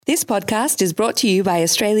This podcast is brought to you by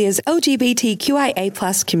Australia's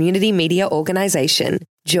LGBTQIA+ community media organisation,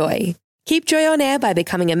 Joy. Keep Joy on air by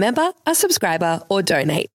becoming a member, a subscriber, or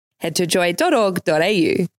donate. Head to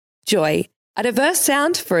joy.org.au. Joy, a diverse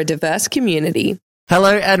sound for a diverse community.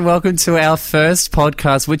 Hello and welcome to our first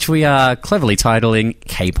podcast, which we are cleverly titling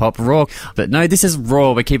K-Pop Raw. But no, this is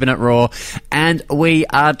Raw. We're keeping it raw. And we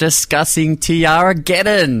are discussing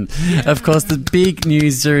Tiarageddon. Of course, the big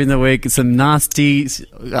news during the week, some nasty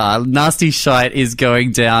shite is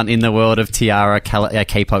going down in the world of T-ara,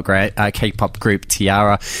 K-pop group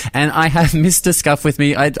T-ara. And I have Mr. Scuff with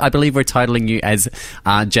me. I believe we're titling you as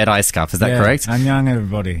Jedi Scuff. Is that correct? Annyeong,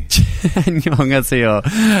 everybody. Annyeonghaseyo.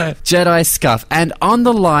 Jedi Scuff. And on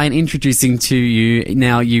the line, introducing to you,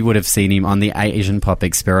 now you would have seen him on the Asian Pop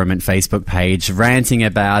Experiment Facebook page, ranting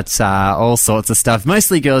about all sorts of stuff,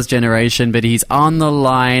 mostly Girls' Generation, but he's on the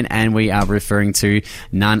line, and we are referring to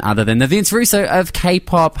none other than the Vince Russo of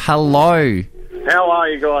K-Pop. Hello. How are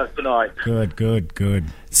you guys tonight? Good.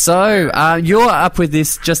 So, you're up with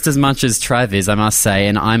this just as much as Trav is, I must say,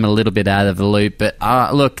 and I'm a little bit out of the loop. But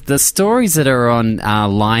look, the stories that are on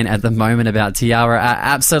line at the moment about T-ara are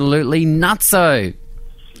absolutely nutso.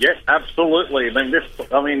 Yes, absolutely.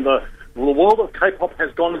 The world of K-pop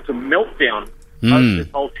has gone into meltdown over this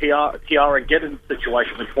whole Tiarageddon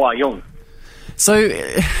situation with Hwayoung. So,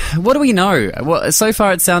 what do we know? Well, so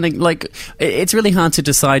far it's sounding like it's really hard to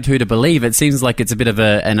decide who to believe. It seems like it's a bit of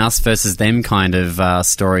an us versus them kind of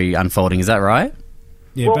story unfolding. Is that right?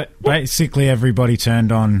 Yeah, but basically everybody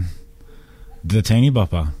turned on the teeny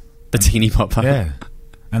bopper. The teeny bopper? Yeah,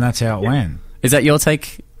 and that's how it went. Is that your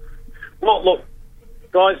take? Well, look,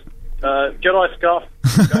 guys, Jedi Scuff,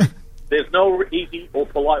 okay, there's no easy or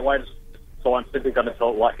polite way to, so I'm simply going to tell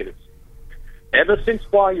it like it is. Ever since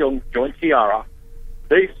Hwayoung joined T-ara,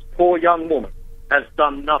 this poor young woman has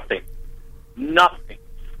done nothing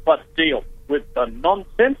but deal with the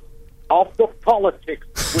nonsense of the politics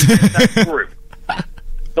within that group.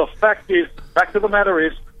 The fact of the matter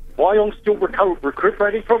is, Hwayoung's still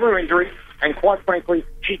recuperating from her injury, and quite frankly,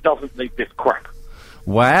 she doesn't need this crap.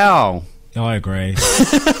 Wow. I agree.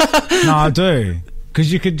 No, I do.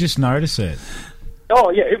 Because you could just notice it. Oh,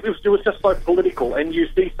 yeah, it was just so political, and you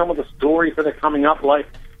see some of the stories that are coming up, like,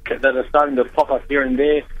 that are starting to pop up here and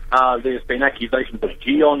there. There's been accusations of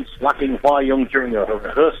Jiyeon slugging Hwayoung during a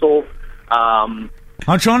rehearsal. I'm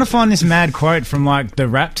trying to find this mad quote from, like, the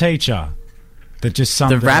rap teacher that just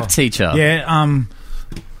summed The rap teacher? Yeah,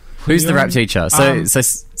 Who's the rap teacher? So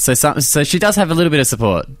she does have a little bit of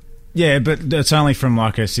support. Yeah, but it's only from,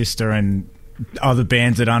 like, her sister and other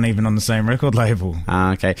bands that aren't even on the same record label.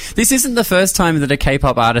 Okay. This isn't the first time that a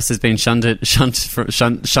K-pop artist has been shunned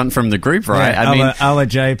from the group, right? Yeah, a la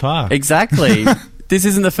Jay Park. Exactly. This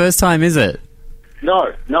isn't the first time, is it?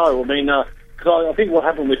 No. I mean, because I think what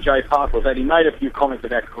happened with Jay Park was that he made a few comments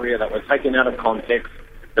about Korea that were taken out of context.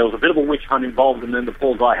 There was a bit of a witch hunt involved, and then the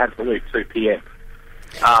poor guy had to leave 2 p.m.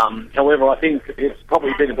 However, I think it's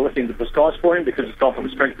probably been a blessing in disguise for him, because it's gone from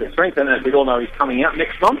strength to strength, and as we all know, he's coming out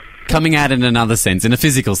next month. Coming out in another sense, in a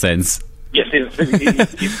physical sense. Yes,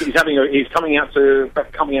 he's coming out to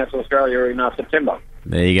Australia in September.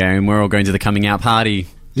 There you go, and we're all going to the coming out party.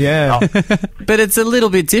 Yeah. But it's a little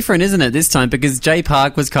bit different, isn't it, this time? Because Jay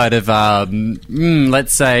Park was kind of,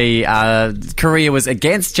 let's say, Korea was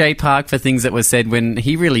against Jay Park for things that were said when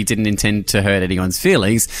he really didn't intend to hurt anyone's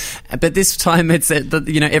feelings. But this time it's,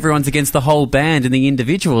 everyone's against the whole band and the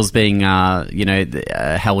individuals being,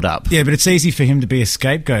 held up. Yeah, but it's easy for him to be a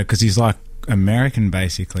scapegoat because he's, like, American,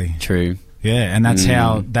 basically. True. Yeah, and that's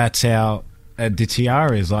how the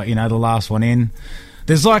T-ara is, like, the last one in.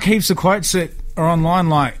 There's, like, heaps of quotes that are online,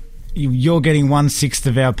 like, you're getting 1/6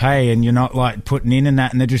 of our pay and you're not, like, putting in and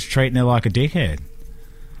that, and they're just treating her like a dickhead.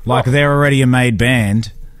 Like, they're already a made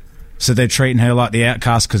band, so they're treating her like the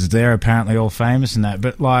outcast because they're apparently all famous and that.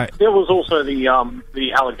 But, like, there was also the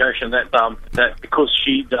allegation that because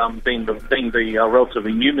she'd being the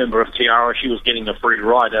relatively new member of T-ara, she was getting a free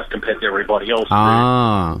ride as compared to everybody else.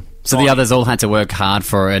 So the others all had to work hard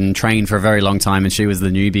for it and train for a very long time, and she was the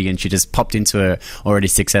newbie, and she just popped into a already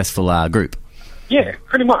successful group. Yeah,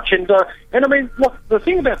 pretty much. And I mean, look, the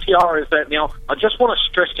thing about T-ara is that, now, I just want to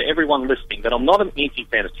stress to everyone listening that I'm not an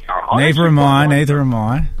anti-fan of T-ara. Neither am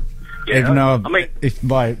I. Yeah, even though, I mean, if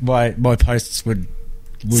my posts would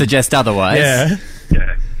suggest otherwise. Yeah.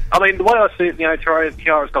 I mean, the way I see it,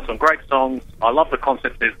 T-ara's got some great songs. I love the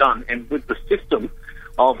concept they've done. And with the system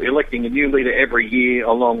of electing a new leader every year,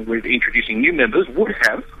 along with introducing new members, would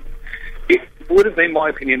have, in my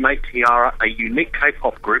opinion, made T-ara a unique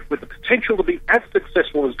K-pop group with the potential to be as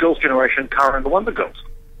successful as Girls' Generation, Kara and the Wonder Girls.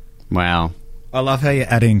 Wow. I love how you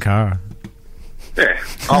add in Kara. Yeah.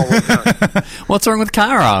 Oh, What's wrong with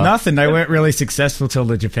Kara? Nothing. They weren't really successful till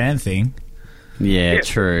the Japan thing. Yeah, Yeah.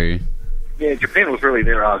 True. yeah, Japan was really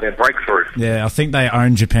their breakthrough. Yeah, I think they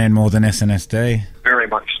own Japan more than SNSD. Very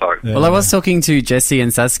much so. Yeah. Well, I was talking to Jesse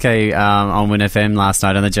and Sasuke on Win FM last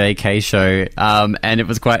night on the JK show, and it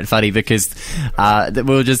was quite funny because we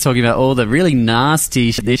were just talking about all the really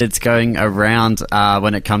nasty shit that's going around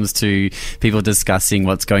when it comes to people discussing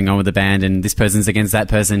what's going on with the band, and this person's against that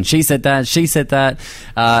person. She said that.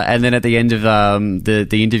 And then at the end of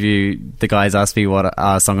the interview, the guys asked me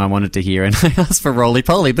what song I wanted to hear, and I asked for Roly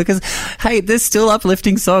Poly because, hey, there's still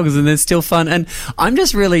uplifting songs and they're still fun, and I'm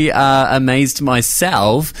just really amazed myself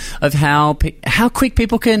of how quick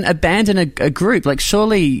people can abandon a group. Like,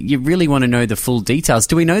 surely you really want to know the full details.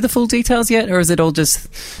 Do we know the full details yet, or is it all just,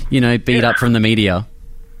 beat up from the media?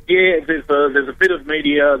 Yeah, there's a bit of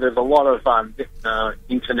media. There's a lot of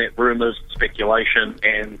internet rumours, speculation,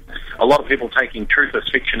 and a lot of people taking truth as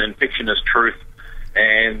fiction and fiction as truth.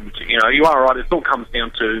 And you are right. It still comes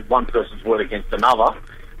down to one person's word against another.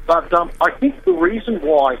 But I think the reason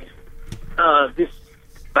why this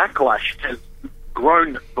backlash has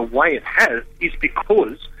grown the way it has is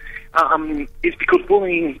because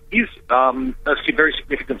bullying is a very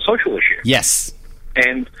significant social issue. Yes.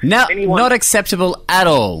 And Now, not acceptable at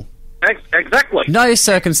all. Exactly. No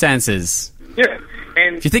circumstances. Yeah.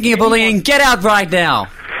 And If you're thinking of bullying, get out right now.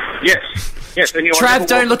 Yes. And Trav,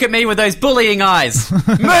 don't look at me with those bullying eyes. Move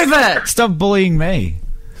it! Stop bullying me.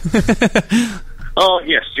 Oh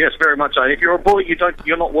yes, very much so. If you're a bully,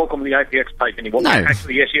 you're not welcome to the APX page anymore. No.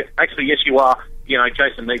 Actually, yes, you are.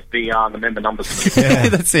 Jason needs the member numbers. Yeah.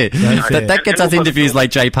 That's it. That's it. That gets us interviews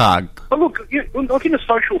like Jay Park. But look, like in a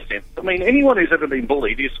social sense, I mean, anyone who's ever been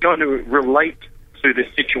bullied is going to relate to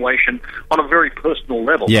this situation on a very personal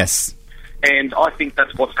level. Yes. And I think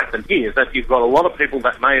that's what's happened here, is that you've got a lot of people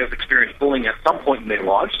that may have experienced bullying at some point in their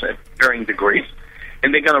lives at varying degrees,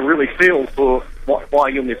 and they're going to really feel for what Hua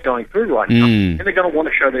Yung is going through right now, and they're going to want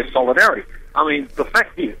to show their solidarity. I mean, the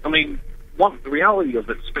fact is, the reality of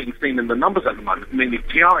it's being seen in the numbers at the moment. I mean, the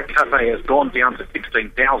Tiara Cafe has gone down to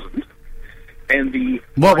 16,000, and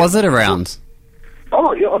What was it around?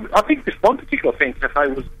 Oh, yeah, I think this one particular fan cafe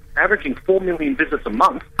was averaging 4 million visits a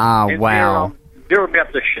month. And Wow. They're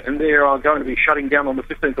about to going to be shutting down on the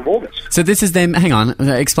 15th of August. So this is them. Hang on,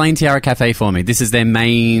 explain Tiara Cafe for me. This is their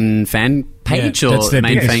main fan page, Yeah, or that's their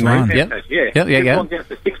main biggest fan one. group? Yep. Yeah. It's gone down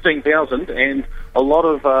to 16,000, and a lot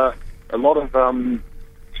of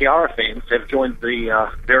Tiara fans have joined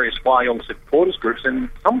the various Hua Yung supporters groups, and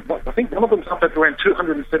I think one of them's up at around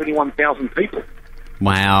 271,000 people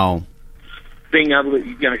Wow. being able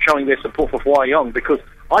to, showing their support for Hua Yung, because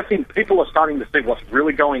I think people are starting to see what's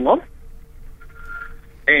really going on.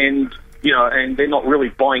 And they're not really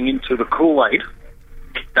buying into the Kool-Aid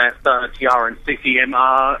that Tiara and CCM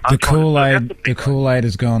are. The Kool-Aid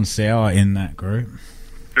has gone sour in that group.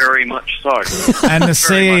 Very much so. And the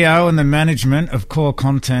CEO and the management of Core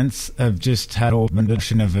Contents have just had all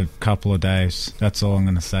mention of a couple of days. That's all I'm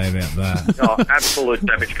going to say about that. Oh, absolute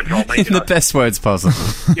damage control. In the best words possible.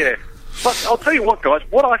 Yeah. But I'll tell you what, guys,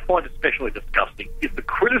 what I find especially disgusting is the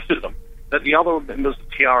criticism that the other members of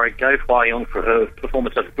Tiara gave Hua Yung for her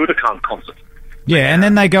performance at the Budokan concert. Yeah, and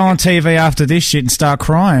then they go on TV after this shit and start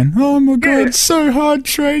crying. Oh my God, Yeah. it's so hard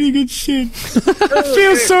training and shit. I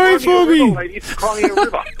feel sorry for me. Ladies, crying a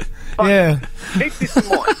river. But Yeah. keep this in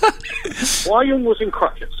mind. Hua Yung was in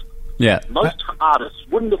crutches. Yeah. Most artists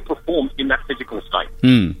wouldn't have performed in that physical state.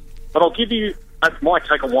 But I'll give you my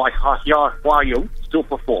take on why Hua Yung still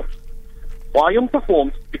performs. Hua Yung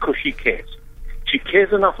performs because she cares. She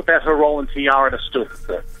cares enough about her role in Tiara to still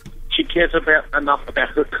perform. She cares enough about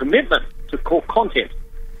her commitment to Core Content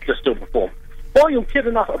to still perform. Hua Yung cares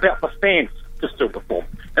enough about the fans to still perform.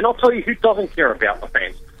 And I'll tell you who doesn't care about the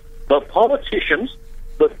fans. The politicians,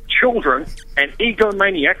 the children, and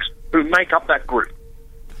egomaniacs who make up that group.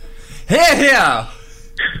 Here!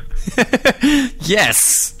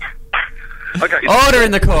 Yes! Okay. Order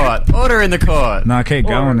in the court! Order in the court! No, keep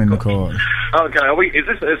going in the court. Okay, is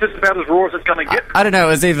this about as raw as it's going to get? I don't know.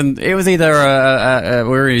 It was either we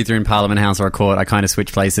were either in Parliament House or a court. I kind of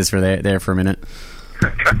switched places for there for a minute.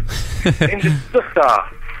 And it's just,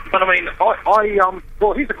 but I mean,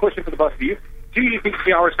 well, here's a question for the both of you. Do you think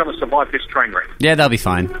Tiara is going to survive this train wreck? Yeah, they'll be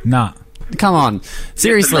fine. Nah. Come on,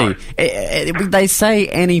 seriously. They say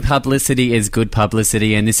any publicity is good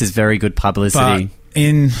publicity, and this is very good publicity.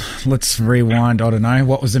 But let's rewind, I don't know,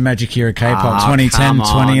 what was the Magic Year of K-pop, 2010, come on.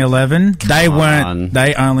 2011? on.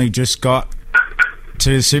 They only just got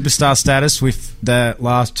to superstar status with the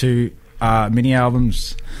last two mini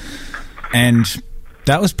albums, and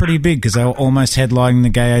That was pretty big because they were almost headlining the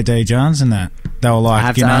Gayo Day Johns and that. They were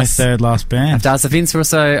like, third last band. I have to ask the Vince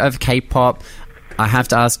Russo of K-pop. I have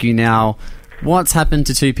to ask you now, what's happened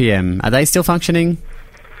to 2PM? Are they still functioning?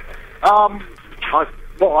 To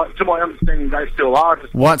my understanding, they still are.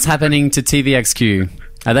 What's happening to TVXQ?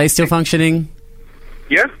 Are they still functioning?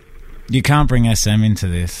 Yeah. You can't bring SM into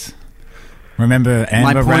this. Remember,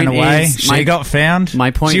 Amber ran away. She got found.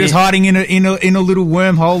 My point. She was hiding in a little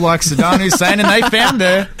wormhole like Saddam Hussein, and they found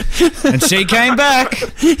her. And she came back.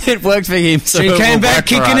 It worked for him. So she came back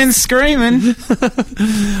kicking and screaming.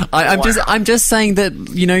 I'm just saying that,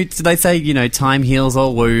 you know, they say, you know, time heals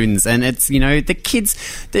all wounds, and it's, you know, the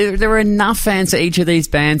kids. There are enough fans for each of these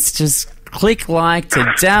bands to just click like, to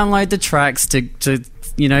download the tracks, to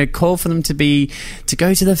you know, call for them to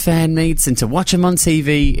go to the fan meets and to watch them on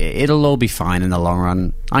TV. It'll all be fine in the long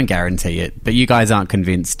run. I guarantee it. But you guys aren't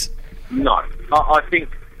convinced. No, I think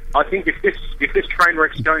if this train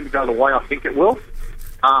wreck's going to go the way I think it will,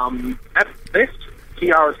 at best,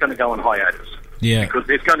 Tiara's going to go on hiatus. Yeah, because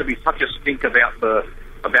there's going to be such a stink about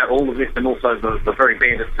all of this, and also the very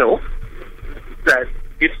band itself, that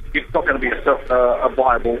it's not going to be a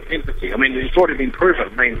viable entity. I mean, it's already been proven.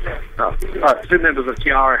 I mean, 2 members of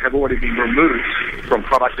Tiara have already been removed from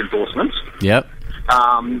product endorsements. Yep.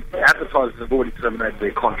 Advertisers have already terminated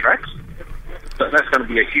their contracts. So that's going to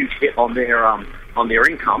be a huge hit on their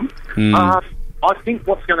income. I think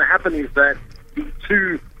what's going to happen is that the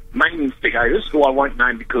two main instigators, who I won't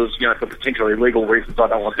name because, you know, for potentially legal reasons, I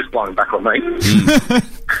don't want this blowing back on me.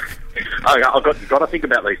 I've got to think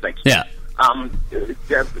about these things. Yeah.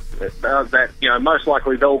 That, you know, most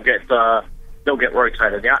likely they'll get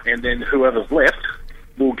rotated out, and then whoever's left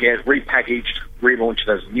will get repackaged, relaunched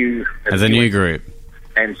as a new group,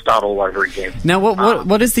 and start all over again. Now,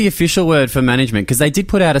 what is the official word for management? Because they did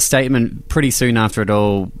put out a statement pretty soon after it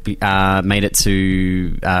all made it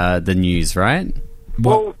to the news, right?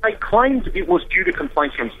 Well, they claimed it was due to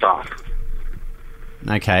complaints from staff.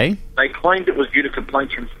 Okay. They claimed it was due to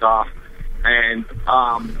complaints from staff. And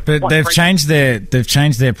but they've changed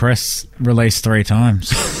their press release 3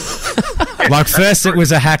 times. Like first it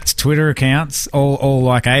was a hacked Twitter accounts, all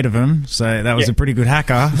like 8 of them. So that was a pretty good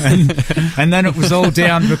hacker, and then it was all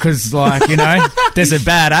down because, like, you know, there's a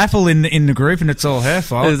bad apple in the group and it's all her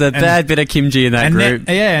fault. There's a bad bit of kimchi in that group.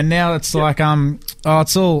 And now it's like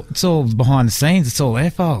it's all behind the scenes. It's all their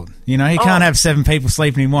fault. You know, you can't have 7 people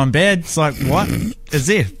sleeping in one bed. It's like, what? As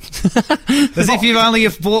if you've only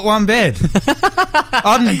bought one bed.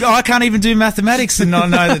 I can't even do mathematics and not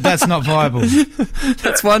know that that's not viable.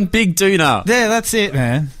 That's one big doona. Yeah, that's it,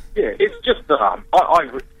 man. Yeah, it's just, I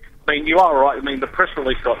mean, you are right. I mean, the press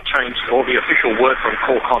release got changed, or the official word from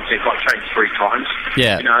Core Content got changed 3 times.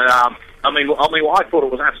 Yeah. You know, I mean, I thought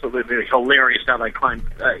it was absolutely hilarious how they claimed,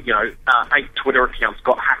 8 Twitter accounts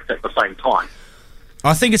got hacked at the same time.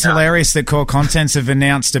 I think it's hilarious that Core Contents have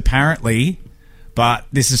announced, apparently, but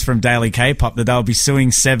this is from Daily K-Pop, that they'll be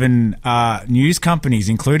suing 7 news companies,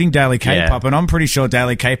 including Daily K-Pop, and I'm pretty sure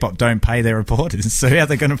Daily K-Pop don't pay their reporters, so how are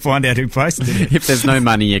they going to find out who posted it? If there's no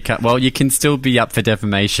money, you can still be up for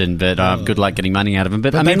defamation, but good luck getting money out of them.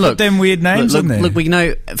 But I mean, look, them weird names on there. Look, we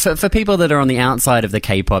know, for people that are on the outside of the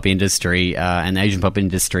K-pop industry and the Asian pop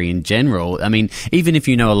industry in general, I mean, even if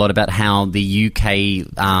you know a lot about how the UK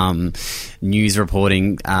news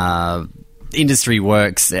reporting industry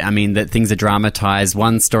works, I mean, that things are dramatized.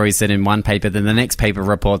 One story said in one paper, then the next paper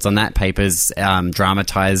reports on that paper's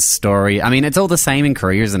dramatized story. I mean, it's all the same in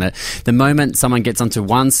Korea, isn't it? The moment someone gets onto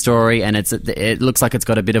one story and it looks like it's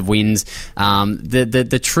got a bit of wind,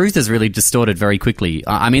 the truth is really distorted very quickly.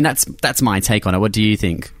 I mean, that's my take on it. What do you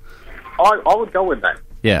think? I would go with that.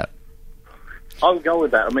 Yeah. I would go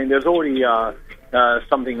with that. I mean, there's already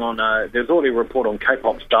something on. There's already a report on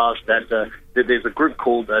K-pop stars that there's a group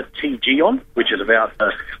called TG on, which is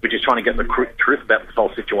trying to get the truth about this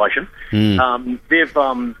whole situation. They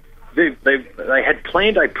had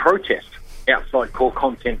planned a protest outside Core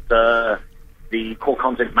Content, the Core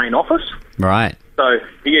Content main office. Right. So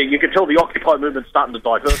yeah, you can tell the Occupy movement's starting to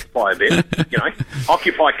diversify a bit. You know,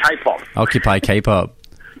 Occupy K-pop. Occupy K-pop.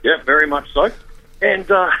 Yeah, very much so.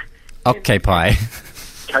 And Occupy.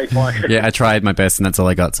 K-pop. Yeah, I tried my best, and that's all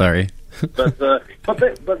I got. Sorry. But I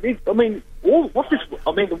mean,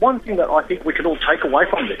 the one thing that I think we can all take away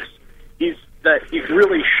from this is that it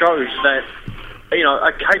really shows that, you know,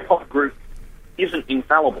 a K-pop group isn't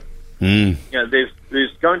infallible. You know,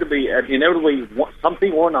 there's going to be inevitably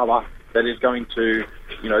something or another that is going to,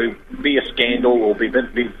 you know, be a scandal or be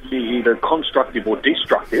either constructive or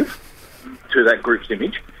destructive to that group's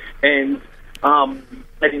image. And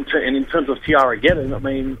in terms of Tiara Geddon, I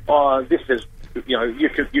mean, this has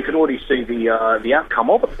you could already see the outcome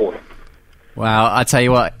of it for them. Wow, I tell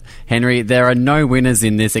you what, Henry, there are no winners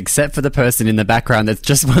in this except for the person in the background that's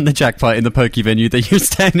just won the jackpot in the pokey venue that you're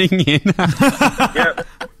standing in. Yeah.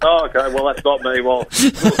 Oh, okay. Well, that's not me. Well,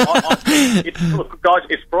 look, guys,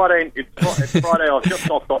 it's Friday. It's Friday. I've just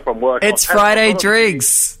knocked off from work. It's Friday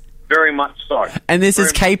drinks. Very much so. And this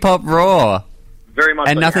is K-pop Raw. Very much.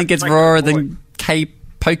 And so. nothing gets rawer than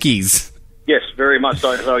K-pokies. Yes, very much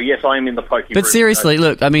so. So yes, I am in the pokey. But seriously,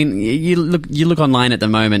 look, I mean, you look online at the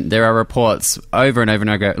moment. There are reports over and over and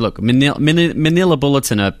over. Look, Manila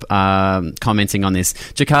Bulletin are commenting on this.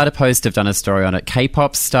 Jakarta Post have done a story on it.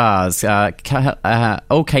 K-pop stars,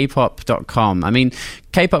 allkpop.com. I mean,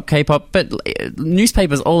 K-pop, but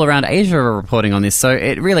newspapers all around Asia are reporting on this. So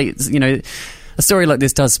it really, a story like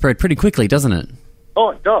this does spread pretty quickly, doesn't it?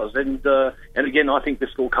 Oh, it does, and again, I think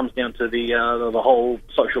this all comes down to the whole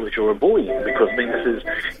social issue of bullying, because I think this is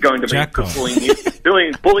going to be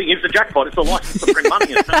bullying is the jackpot. It's a license to print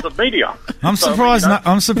money in terms of media. I'm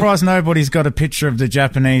surprised nobody's got a picture of the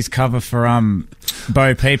Japanese cover for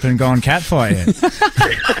Bo Peep and Gone Catfight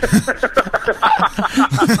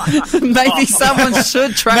yet. Maybe someone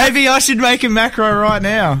should try. Maybe I should make a macro right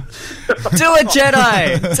now. Do it,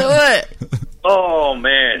 Jedi. Do it. Oh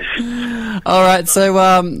man! All right, so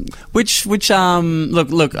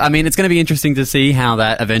look, I mean, it's going to be interesting to see how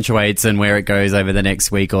that eventuates and where it goes over the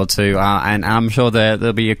next week or two, and I'm sure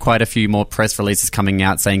there'll be quite a few more press releases coming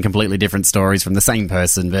out saying completely different stories from the same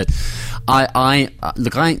person. But I'm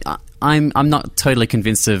not totally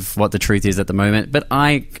convinced of what the truth is at the moment, but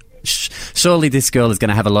surely this girl is going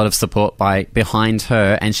to have a lot of support behind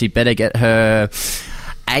her, and she better get her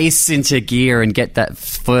ace into gear and get that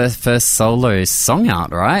first solo song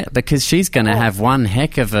out, right? Because she's going to have one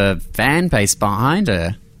heck of a fan base behind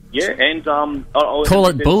her. Yeah, and call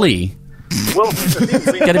it Bully. Well, it's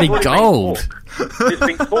going to be gold. There's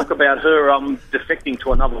been talk about her defecting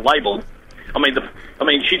to another label. I mean,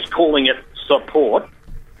 she's calling it support,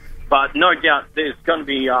 but no doubt there's going to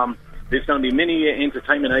be many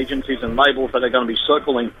entertainment agencies and labels that are going to be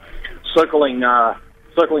circling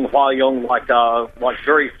Hua Young like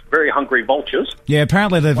very, very hungry vultures. Yeah,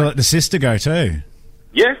 apparently they've let the sister go too.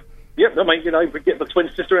 Yeah. I mean, if we get the twin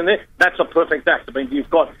sister in there, that's a perfect act. I mean, you've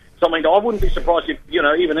got. So, I mean, I wouldn't be surprised if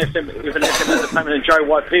even SM Entertainment and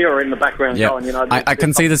JYP are in the background going. I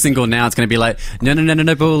can see the single now. It's going to be like no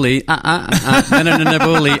bully, no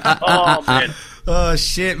bully. Oh man. Oh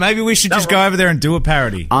shit! Maybe we should just go over there and do a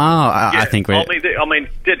parody. I think we. I mean,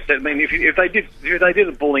 if they did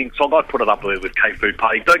a bullying song, I'd put it up there with K-Food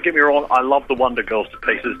Party. Don't get me wrong, I love the Wonder Girls to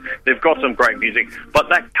pieces. They've got some great music, but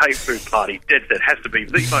that K-Food Party, dead set, has to be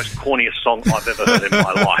the most corniest song I've ever heard in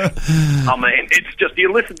my life. I mean, it's just,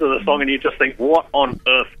 you listen to the song and you just think, what on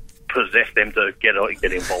earth possessed them to get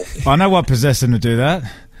involved? I know what possessed them to do that.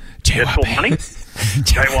 JYP. It's called money.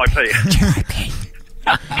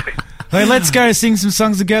 JYP. Hey, let's go sing some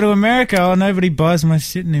songs to go to America. Oh, nobody buys my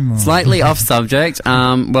shit anymore. Slightly off subject.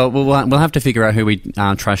 Well, we'll have to figure out who we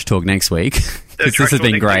trash talk next week, because this has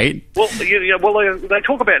been great. Well, they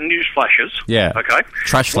talk about news flashes. Yeah. Okay.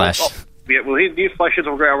 Trash flash. Here's news flashes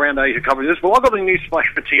will go around Asia covering this. Well, I've got a news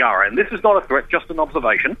flash for Tiara, and this is not a threat, just an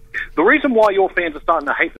observation. The reason why your fans are starting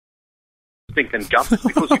to hate the stinking guts is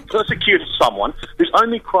because you persecuted someone whose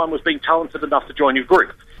only crime was being talented enough to join your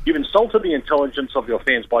group. You've insulted the intelligence of your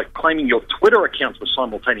fans by claiming your Twitter accounts were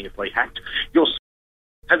simultaneously hacked. Your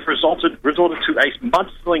has resorted to a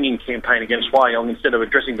mudslinging campaign against Hua Young instead of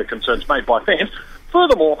addressing the concerns made by fans.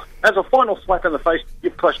 Furthermore, as a final slap in the face, you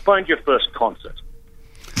postponed your first concert.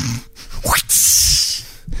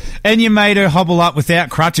 And you made her hobble up without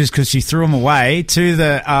crutches because she threw them away to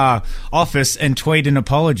the office and tweet an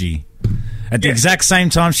apology. At the exact same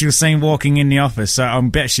time she was seen walking in the office, so I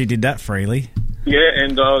bet she did that freely. Yeah,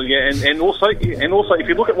 and also, if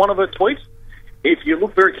you look at one of her tweets, if you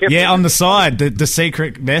look very carefully, on the side, the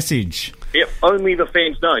secret message. Yep, only the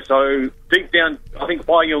fans know. So deep down, I think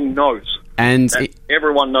Hua Young knows, and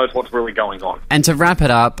everyone knows what's really going on. And to wrap it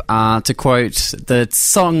up, to quote the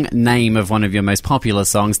song name of one of your most popular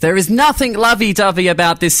songs, "There is nothing lovey-dovey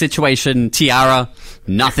about this situation, Tiara.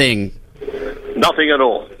 Nothing." Nothing at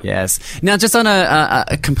all. Yes. Now, just on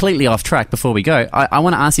a completely off track before we go, I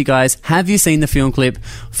want to ask you guys, have you seen the film clip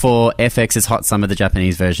for FX's Hot Summer, the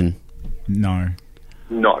Japanese version? No.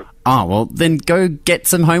 Oh, well, then go get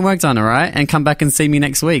some homework done, all right? And come back and see me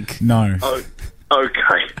next week. No. Oh,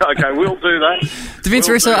 okay, we'll do that. Vince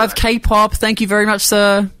Russo of K-Pop, thank you very much,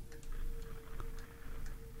 sir.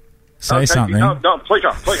 Say something. No,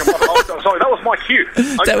 pleasure. Sorry, that was my cue.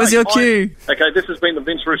 Okay, that was your cue. Okay, this has been the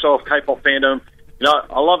Vince Russo of K-Pop Fandom.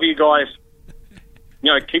 I love you guys.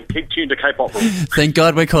 keep tuned to K-pop Raw. Thank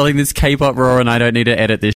God we're calling this K-pop Raw and I don't need to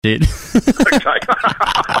edit this shit.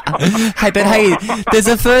 Okay. Hey, there's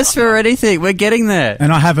a first for anything. We're getting there.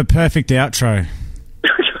 And I have a perfect outro.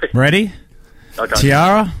 Ready? Okay.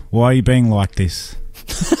 Tiara, why are you being like this?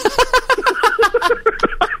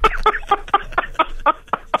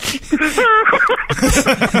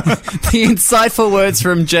 The insightful words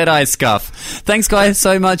from Jedi Scuff. Thanks, guys,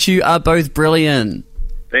 so much. You are both brilliant.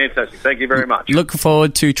 Fantastic. Thank you very much. Look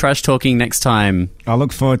forward to trash talking next time. I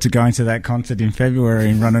look forward to going to that concert in February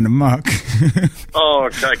and running amok. Oh,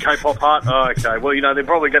 okay. K-pop Heart. Oh, okay. Well, they're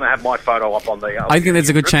probably going to have my photo up on the... I think there's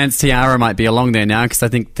a good chance Tiara might be along there now because I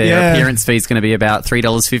think their appearance fee is going to be about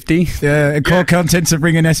 $3.50. Yeah, and Core Contents are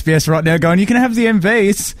bringing SBS right now going, you can have the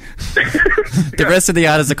MVs. The rest of the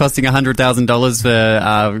artists are costing $100,000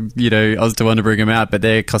 for, Oz to want to bring them out, but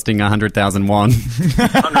they're costing 100,000 won.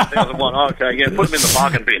 100,000 won. Oh, okay, yeah, put them in the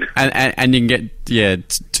bargain bin. And you can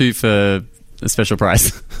get, two for a special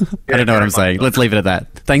price. I don't know what I'm saying. Let's leave it at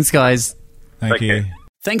that. Thanks, guys. Thank you.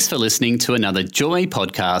 Thanks for listening to another Joy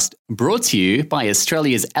podcast brought to you by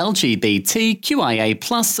Australia's LGBTQIA+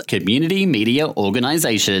 community media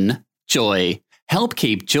organisation, Joy. Help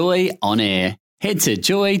keep Joy on air. Head to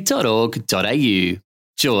joy.org.au.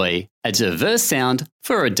 Joy, a diverse sound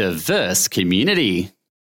for a diverse community.